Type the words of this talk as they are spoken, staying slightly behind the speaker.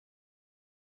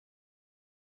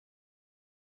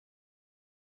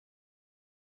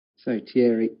So,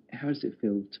 Thierry, how does it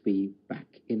feel to be back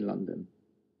in London?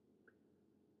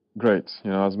 Great.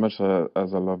 As much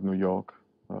as I love New York,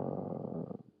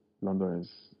 uh, London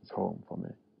is home for me.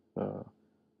 Uh,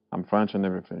 I'm French and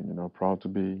everything, proud to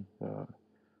be.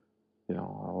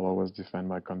 I'll always defend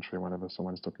my country whenever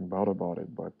someone's talking about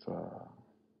it, but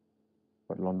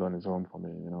London is home for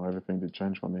me. Everything did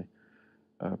change for me,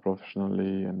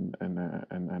 professionally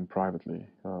and privately,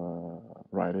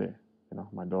 right here.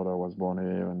 My daughter was born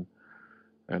here,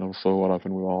 and also what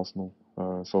happened with Arsenal.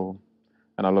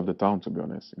 And I love the town, to be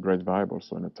honest. Great vibe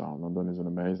also in the town. London is an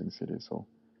amazing city, so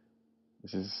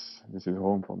this is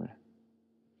home for me.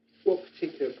 What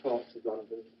particular parts of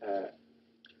London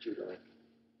do you like?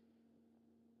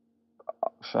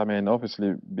 I mean,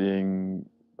 obviously, being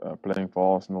playing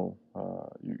for Arsenal,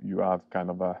 you have kind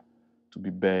of to be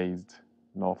based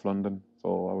North London.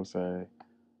 So I would say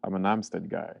I'm an Hampstead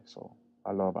guy, so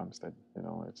I love Hampstead.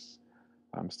 It's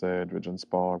Hampstead, Regent's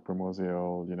Park, Primrose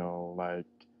Hill. Like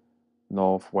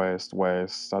northwest,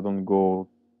 west. I don't go.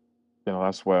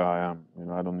 That's where I am.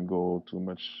 I don't go too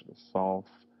much south,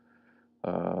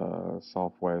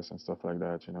 southwest and stuff like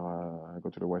that. I go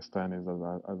to the West End.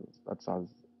 That's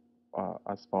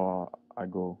as far I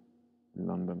go in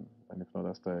London, and if not,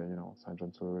 I stay, St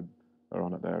John's Wood,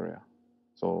 around that area.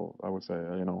 So I would say,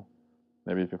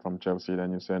 maybe if you're from Chelsea,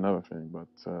 then you say another thing. But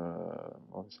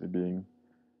obviously,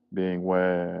 being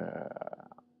where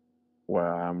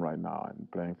I am right now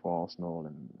and playing for Arsenal,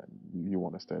 and you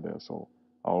want to stay there, so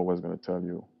I'm always going to tell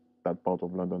you that part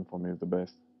of London for me is the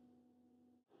best.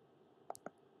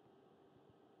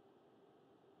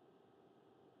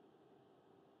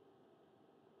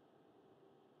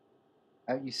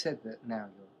 You said that now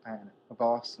you're a fan of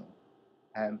Arsenal.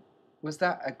 Um, was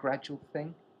that a gradual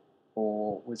thing,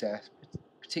 or was there a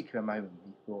particular moment where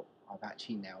you thought, I've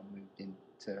actually now moved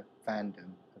into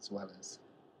fandom as well as?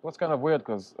 What's kind of weird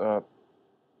because I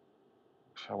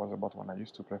was about when I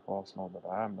used to play for Arsenal, but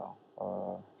I am now.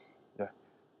 Yeah,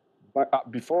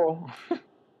 but before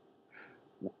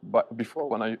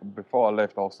I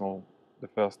left Arsenal the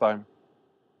first time,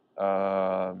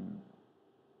 um,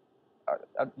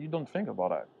 you don't think about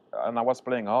that. And I was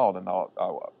playing hard, and I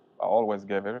always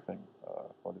gave everything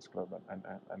for this club,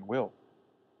 and will.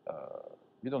 Uh,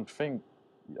 you don't think.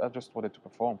 I just wanted to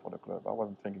perform for the club. I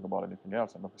wasn't thinking about anything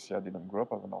else, and obviously I didn't grow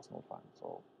up as an Arsenal fan,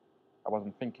 so I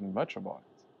wasn't thinking much about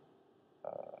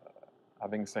it.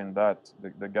 Having said that,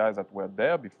 the guys that were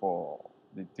there before,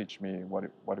 they teach me what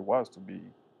it was to be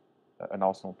an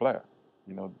Arsenal player.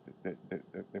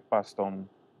 They passed on,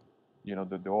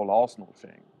 the whole Arsenal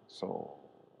thing. So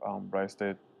I embraced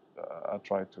it. I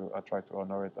tried to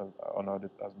honor it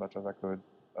as much as I could.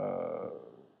 Uh,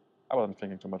 I wasn't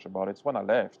thinking too much about it. It's when I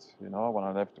left. When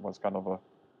I left, it was kind of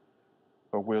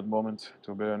a weird moment,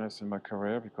 to be honest, in my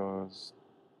career, because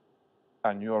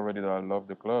I knew already that I loved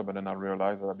the club, and then I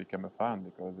realized that I became a fan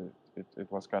because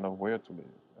it was kind of weird to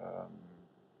leave.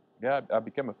 Yeah, I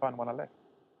became a fan when I left.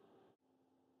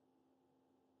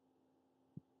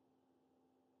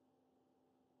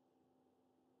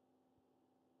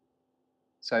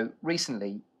 So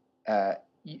recently, uh,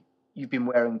 you, you've been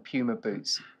wearing Puma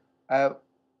boots. Uh,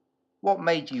 what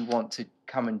made you want to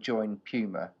come and join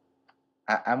Puma,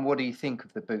 and what do you think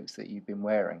of the boots that you've been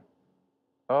wearing?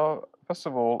 First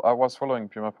of all, I was following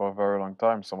Puma for a very long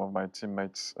time. Some of my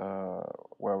teammates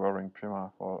were wearing Puma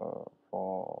for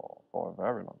a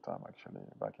very long time, actually,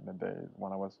 back in the days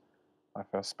when I was my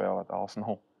first spell at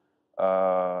Arsenal.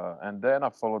 And then I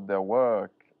followed their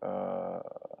work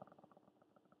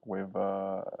with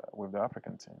the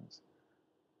African teams,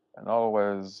 and I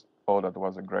always thought that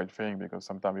was a great thing because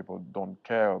sometimes people don't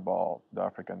care about the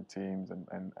African teams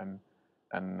and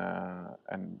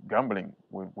gambling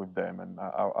with them, and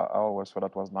I always thought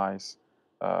that was nice,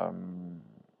 um,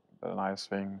 a nice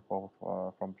thing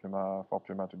from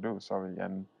Puma to do. Sorry,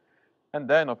 and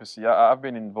then obviously I've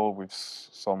been involved with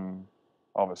some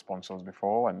other sponsors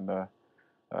before, and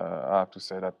I have to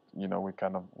say that we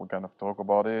kind of talk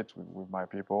about it with my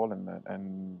people,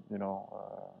 and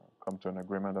come to an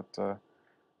agreement that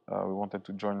we wanted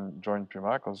to join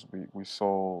Puma because we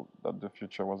saw that the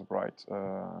future was bright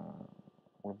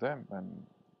with them, and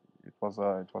it was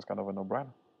kind of a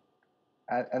no-brainer.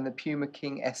 And the Puma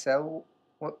King SL,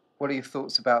 what are your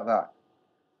thoughts about that?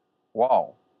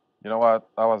 Wow, you know what?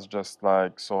 I was just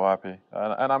like so happy,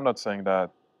 and I'm not saying that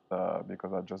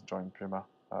because I just joined Puma.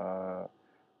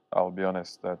 I'll be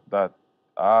honest that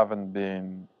I haven't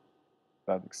been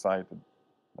that excited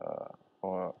uh,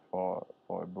 for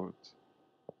a boot,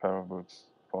 a pair of boots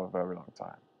for a very long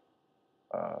time.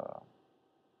 Uh,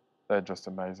 they're just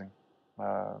amazing,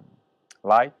 um,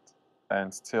 light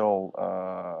and still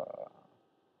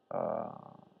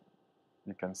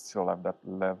you can still have that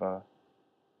leather,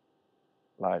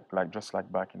 like just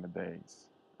like back in the days,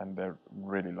 and they're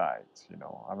really light. You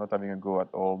know, I'm not having a go at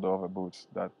all the other boots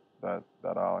that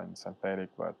are in synthetic,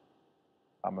 but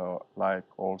I'm a like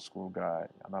old school guy,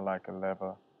 and I like a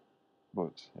leather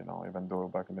boot. You know, even though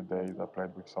back in the days I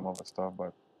played with some other stuff,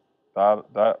 but that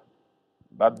that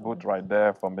that boot right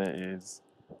there for me is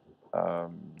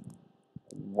um,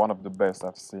 one of the best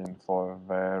I've seen for a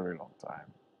very long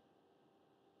time.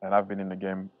 And I've been in the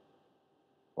game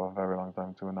for a very long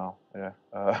time too now. Yeah,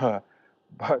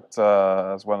 but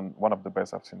as one of the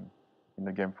best I've seen in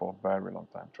the game for a very long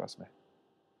time. Trust me.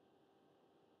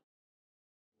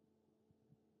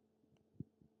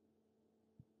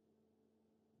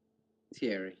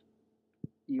 Thierry,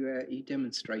 you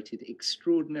demonstrated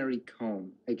extraordinary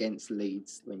calm against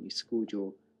Leeds when you scored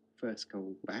your first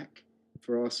goal back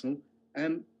for Arsenal.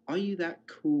 Are you that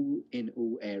cool in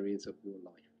all areas of your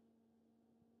life?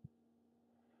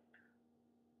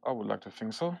 I would like to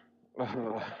think so.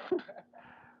 I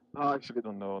actually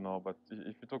don't know, no. But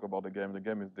if you talk about the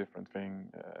game is different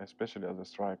thing, especially as a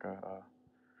striker.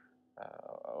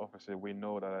 Obviously, we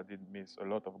know that I did miss a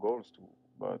lot of goals too.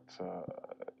 But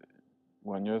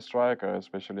when you're a striker,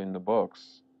 especially in the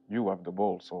box, you have the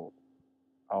ball. So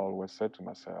I always said to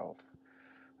myself,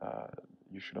 uh,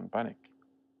 you shouldn't panic.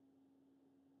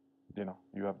 You know,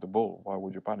 you have the ball. Why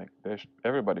would you panic?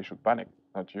 Everybody should panic,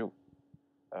 not you.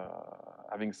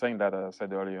 Having said that, as I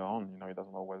said earlier on, you know, it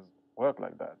doesn't always work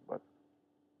like that. But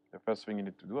the first thing you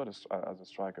need to do as a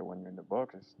striker when you're in the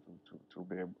box is to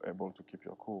be able to keep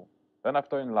your cool. Then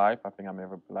after in life, I think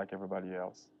like everybody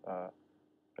else.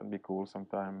 Can be cool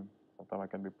sometimes. Sometimes I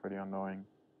can be pretty annoying.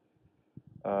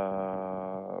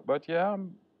 But yeah,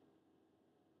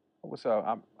 I would say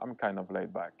I'm kind of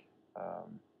laid back.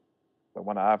 Um, but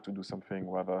when I have to do something,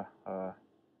 whether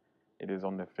it is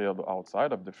on the field or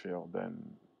outside of the field, then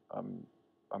um,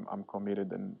 I'm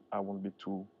committed and I won't be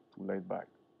too laid back.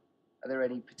 Are there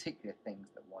any particular things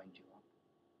that wind you up?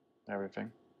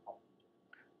 Everything,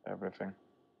 everything,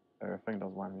 everything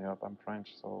does wind me up. I'm French,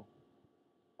 so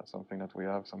that's something that we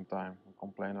have sometimes. We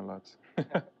complain a lot.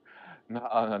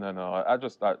 No. I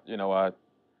just, you know, I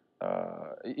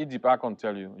can't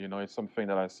tell you. You know, it's something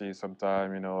that I see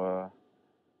sometime. You know,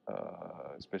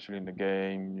 especially in the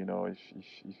game. You know, if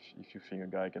you think a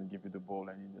guy can give you the ball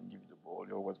and he didn't give you the ball,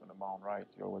 you're always gonna mount, right?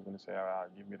 You're always gonna say, "Ah,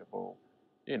 give me the ball."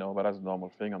 You know, but that's a normal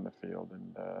thing on the field.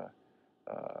 And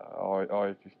or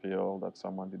if you feel that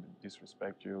someone did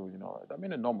disrespect you, you know, I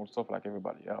mean, the normal stuff like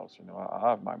everybody else. You know, I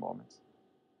have my moments.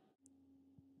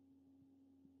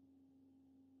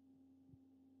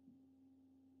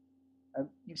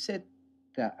 You said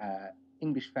that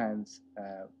English fans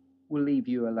will leave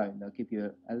you alone. They'll give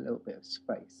you a little bit of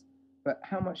space. But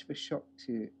how much of a shock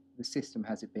to the system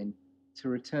has it been to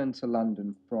return to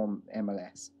London from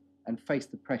MLS and face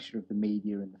the pressure of the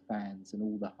media and the fans and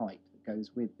all the hype that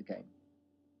goes with the game?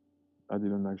 I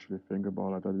didn't actually think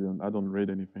about it. I don't read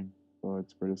anything, so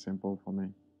it's pretty simple for me.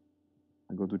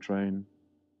 I go to train,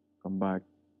 come back,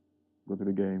 go to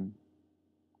the game,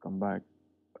 come back.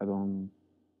 I don't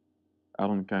I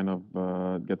don't kind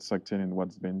of get sucked in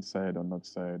what's been said or not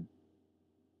said.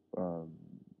 Um,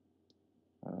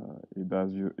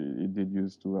 it did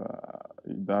used to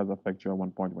it does affect you at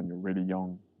one point when you're really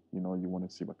young. You know, you want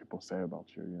to see what people say about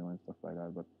you, you know, and stuff like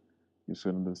that. But you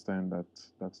should understand that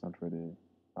that's not really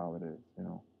how it is. You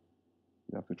know,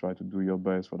 you have to try to do your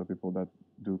best for the people that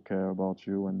do care about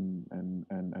you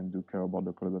and do care about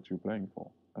the club that you're playing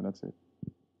for, and that's it.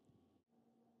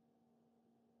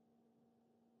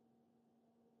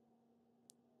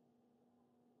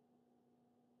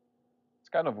 It's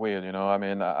kind of weird, you know. I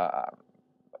mean,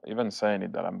 even saying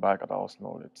it that I'm back at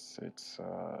Arsenal, it's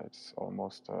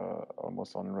almost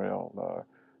unreal.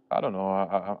 I don't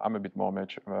know. I'm a bit more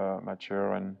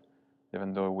mature, and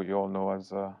even though we all know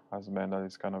as men that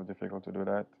it's kind of difficult to do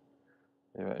that.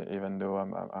 Even though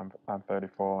I'm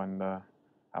 34 and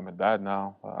I'm a dad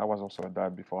now. I was also a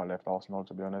dad before I left Arsenal,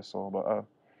 to be honest. So, but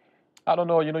I don't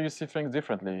know. You know, you see things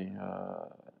differently.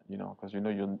 You know, because you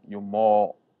know you're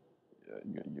more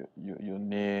you're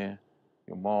near,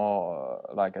 you're more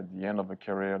like at the end of a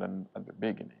career than at the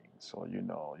beginning. So you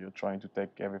know you're trying to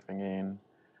take everything in.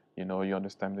 You know you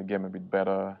understand the game a bit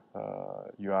better.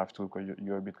 You have to because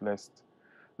you're a bit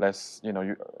less. You know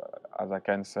you as I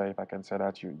can say, if I can say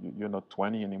that you're not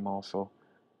 20 anymore. So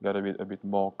you got to be a bit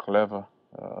more clever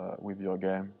with your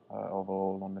game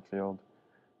overall on the field.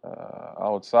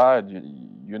 Outside,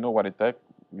 you know what it takes.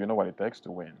 You know what it takes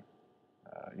to win.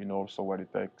 You know also what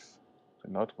it takes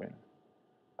to not win.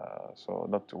 So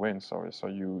not to win, sorry. So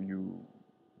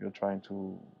you're trying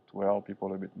to help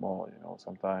people a bit more. You know,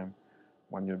 sometimes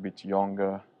when you're a bit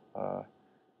younger, uh,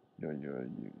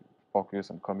 you focus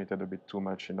and committed a bit too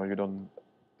much. You know, you don't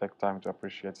take time to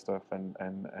appreciate stuff and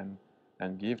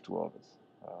give to others.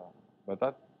 But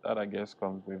that I guess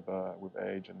comes with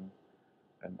age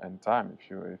and time. If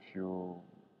you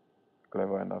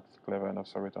clever enough,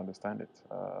 sorry, to understand it.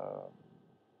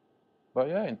 But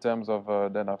yeah, in terms of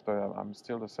then after, I'm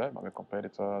still the same. I'm a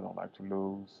competitor. I don't like to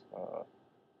lose. I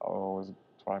always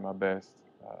try my best,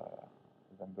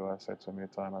 even though I said so many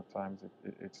times, at times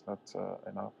it's not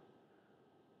enough.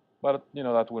 But you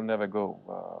know that will never go.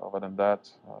 Other than that,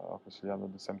 obviously I'm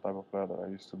not the same type of player that I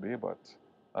used to be. But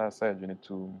as I said, you need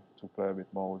to play a bit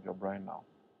more with your brain now.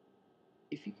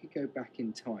 If you could go back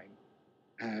in time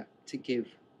to give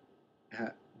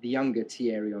the younger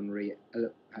Thierry Henry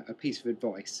a piece of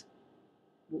advice,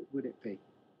 what would it be?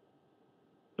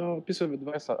 No, a piece of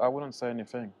advice, I wouldn't say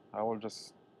anything. I will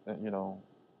just, you know,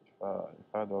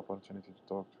 if I had the opportunity to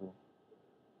talk to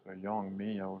a young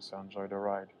me, I would say enjoy the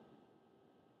ride.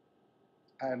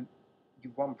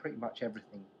 You've won pretty much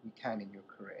everything you can in your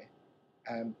career.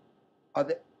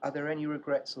 Are there any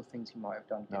regrets or things you might have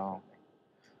done No. differently?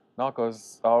 No,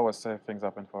 because I always say things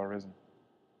happen for a reason.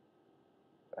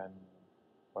 And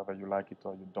whether you like it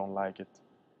or you don't like it,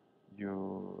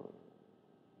 you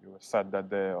were sad that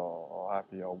day or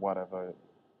happy or whatever,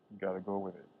 you gotta go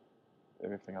with it.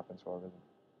 Everything happens for a reason.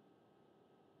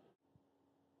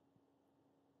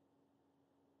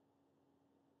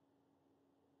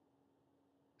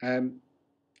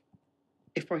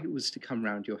 If I was to come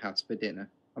round your house for dinner,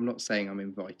 I'm not saying I'm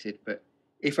invited, but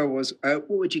if I was, what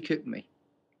would you cook me?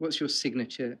 What's your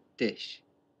signature dish?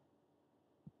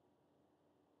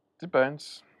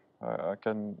 Depends. I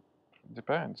can,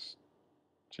 depends.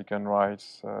 Chicken,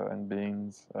 rice, and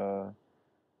beans. Uh,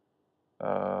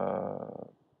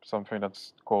 Something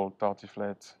that's called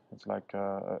tartiflette. It's like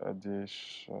a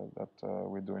dish that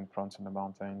we do in France in the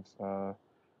mountains.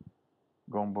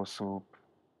 Gombo soup,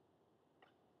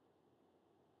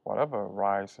 whatever,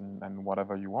 rice and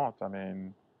whatever you want. I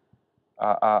mean,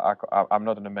 I'm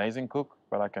not an amazing cook,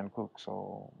 but I can cook.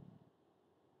 So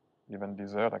even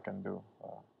dessert I can do.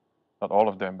 Not all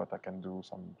of them, but I can do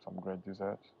some great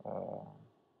dessert.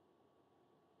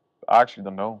 I actually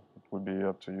don't know. It would be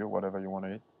up to you, whatever you want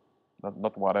to eat.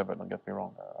 Not whatever. Don't get me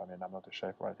wrong. I mean, I'm not a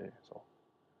chef right here, so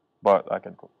but I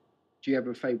can cook. Do you have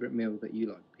a favourite meal that you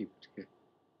like people to cook?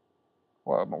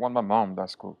 Well, when my mom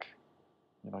does cook,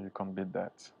 you know, you can't beat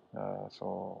that.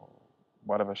 So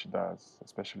whatever she does,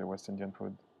 especially West Indian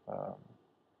food. Um,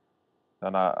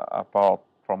 and apart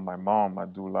from my mom, I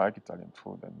do like Italian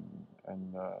food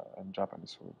and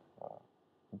Japanese food,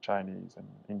 and Chinese and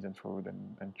Indian food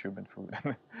and Cuban food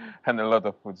and a lot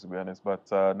of food to be honest.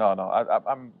 But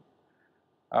no,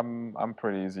 I'm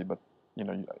pretty easy. But you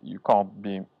know, you can't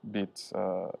beat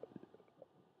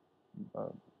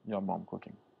your mom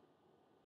cooking.